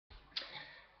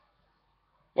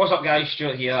What's up guys,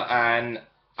 Stuart here, and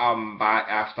I'm back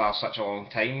after such a long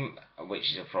time,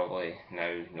 which you've probably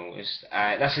now noticed.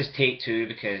 This is take two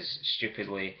because,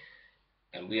 stupidly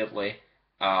and weirdly,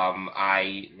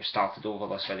 I started over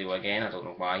this video again, I don't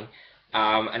know why.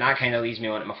 And that kind of leads me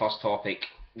on to my first topic.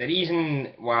 The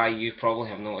reason why you probably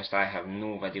have noticed I have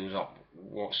no videos up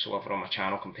whatsoever on my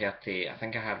channel compared to, I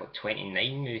think I had like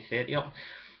 29, maybe 30 up,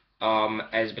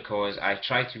 is because I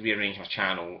tried to rearrange my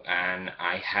channel and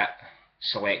I hit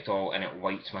select all and it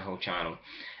wiped my whole channel.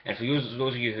 And for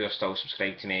those of you who are still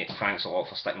subscribed to me, thanks a lot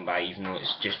for sticking by, even though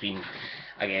it's just been,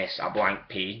 I guess, a blank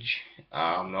page.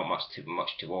 Not much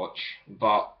to watch,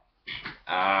 but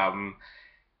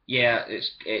yeah,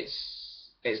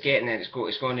 it's getting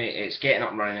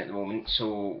up and running at the moment.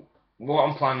 So what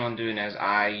I'm planning on doing is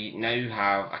I now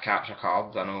have a capture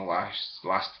card. I know my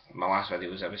last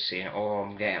videos I was saying, oh,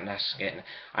 I'm getting this, getting it.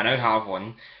 I now have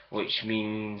one, which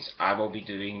means I will be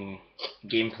doing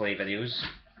gameplay videos,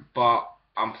 but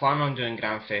I'm planning on doing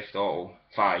Grand Theft Auto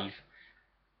 5.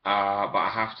 But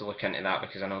I have to look into that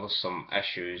because I know there's some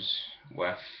issues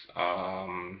with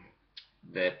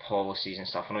the policies and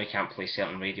stuff. I know you can't play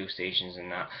certain radio stations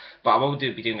and that, but I will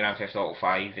be doing Grand Theft Auto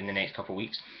 5 in the next couple of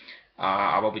weeks.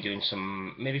 I will be doing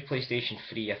some, maybe PlayStation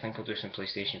 3, I think I'll do some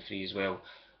PlayStation 3 as well.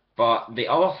 But the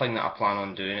other thing that I plan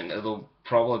on doing, and there'll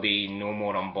probably be no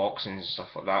more unboxings and stuff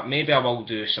like that, maybe I will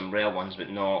do some rare ones, but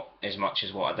not as much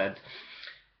as what I did.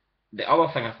 The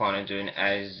other thing I plan on doing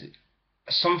is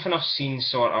something I've seen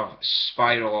sort of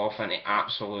spiral off into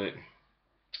absolute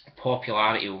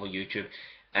popularity over YouTube,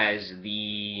 is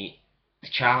the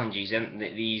challenges,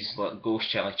 these like Ghost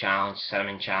Chili Challenge,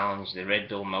 Cinnamon Challenge, the Red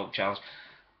Bull Milk Challenge.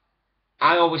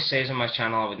 I always says on my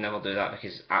channel I would never do that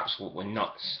because it's absolutely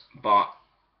nuts, but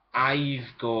I've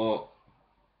got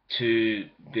two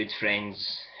good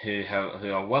friends who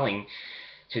are willing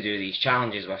to do these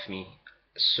challenges with me.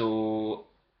 So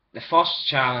the first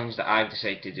challenge that I've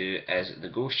decided to do is the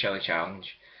Ghost Chili Challenge.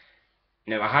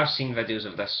 Now I have seen videos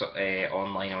of this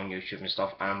online on YouTube and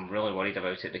stuff, and I'm really worried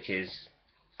about it because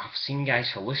I've seen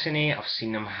guys hallucinate, I've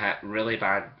seen them hit really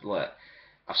bad, like,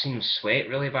 I've seen them sweat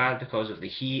really bad because of the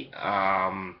heat.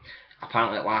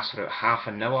 Apparently it lasts for about half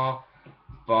an hour,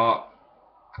 but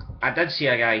I did see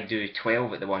a guy do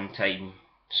 12 at the one time,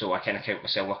 so I kind of count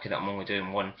myself lucky that I'm only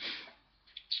doing one.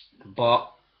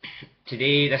 But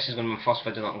today, this is going to be my first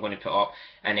video that I'm going to put up,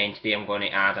 and then today I'm going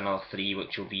to add another 3,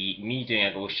 which will be me doing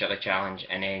a Ghost Chili Challenge,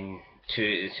 and then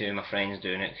two of my friends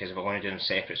doing it, because we're going to do them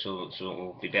separate so it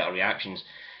will be better reactions.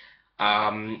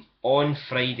 On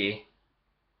Friday,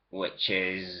 which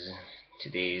is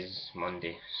today's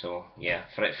Monday, so yeah,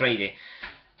 Friday,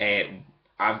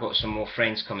 I've got some more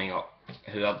friends coming up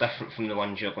who are different from the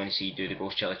ones you're going to see do the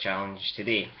Ghost Chili Challenge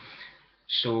today.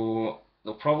 So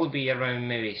there'll probably be around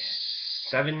maybe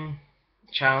 7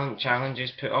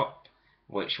 challenges put up,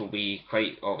 which will be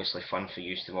quite obviously fun for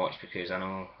you to watch because I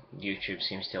know YouTube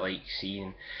seems to like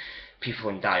seeing people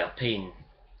in dire pain.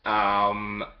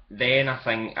 Then I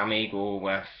think I may go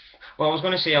with, well, I was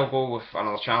going to say I'll go with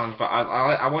another challenge, but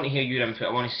I want to hear your input.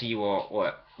 I want to see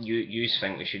what you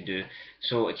think we should do.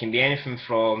 So it can be anything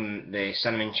from the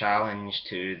Cinnamon Challenge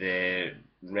to the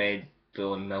Red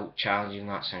Bull and Milk Challenge, even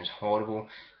that sounds horrible.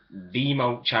 The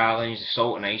Milk Challenge, the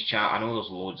Salt and Ice Challenge, I know there's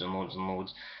loads and loads and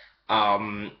loads.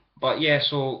 But yeah,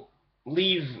 so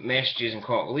leave messages and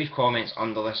leave comments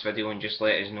under this video and just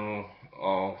let us know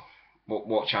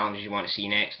what challenges you want to see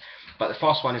next. But the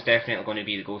first one is definitely going to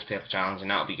be the Ghost Pepper Challenge,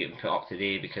 and that'll be getting put up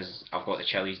today because I've got the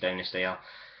chilies down the stair,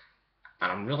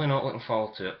 and I'm really not looking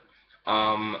forward to it.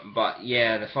 But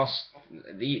yeah,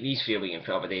 these 3 will be getting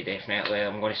put up today definitely.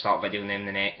 I'm going to start videoing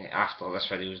them after this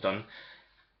video is done.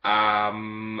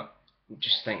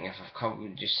 Just thinking if I've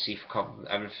covered, just see if I've covered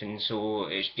everything. So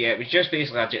it was just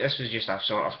basically this was just a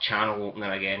sort of channel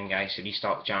opener again, guys, to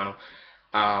restart the channel,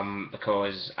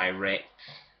 because I wrecked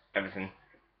everything,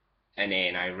 and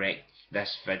then I wrecked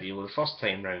this video the first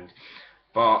time round.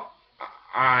 But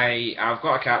I've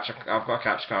got a capture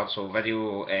card, so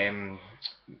video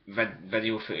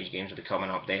footage games will be coming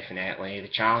up definitely. The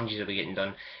challenges will be getting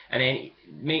done, and then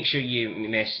make sure you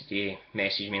message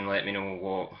me and let me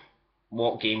know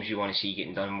what games you want to see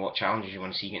getting done and what challenges you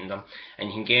want to see getting done. And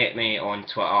you can get me on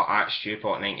Twitter at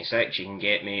Stewpot96, you can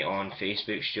get me on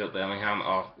Facebook, Stuart Bellingham,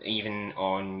 or even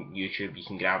on YouTube. You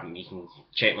can grab me, you can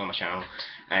check me on my channel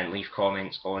and leave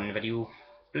comments on the video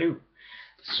below.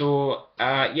 So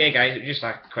yeah guys, it was just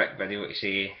a quick video to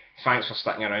say thanks for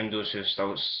sticking around, those who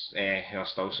are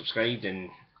still subscribed, and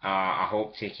I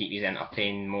hope to keep you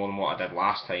entertained more than what I did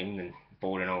last time, and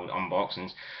boring old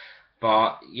unboxings.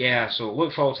 But yeah, so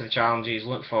look forward to the challenges.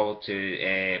 Look forward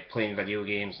to playing video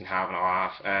games and having a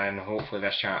laugh. And hopefully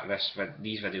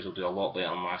these videos will do a lot better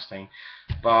than last time.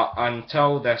 But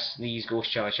until these Ghost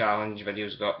Chili Challenge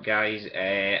videos got guys,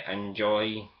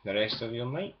 enjoy the rest of your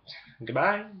night.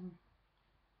 Goodbye.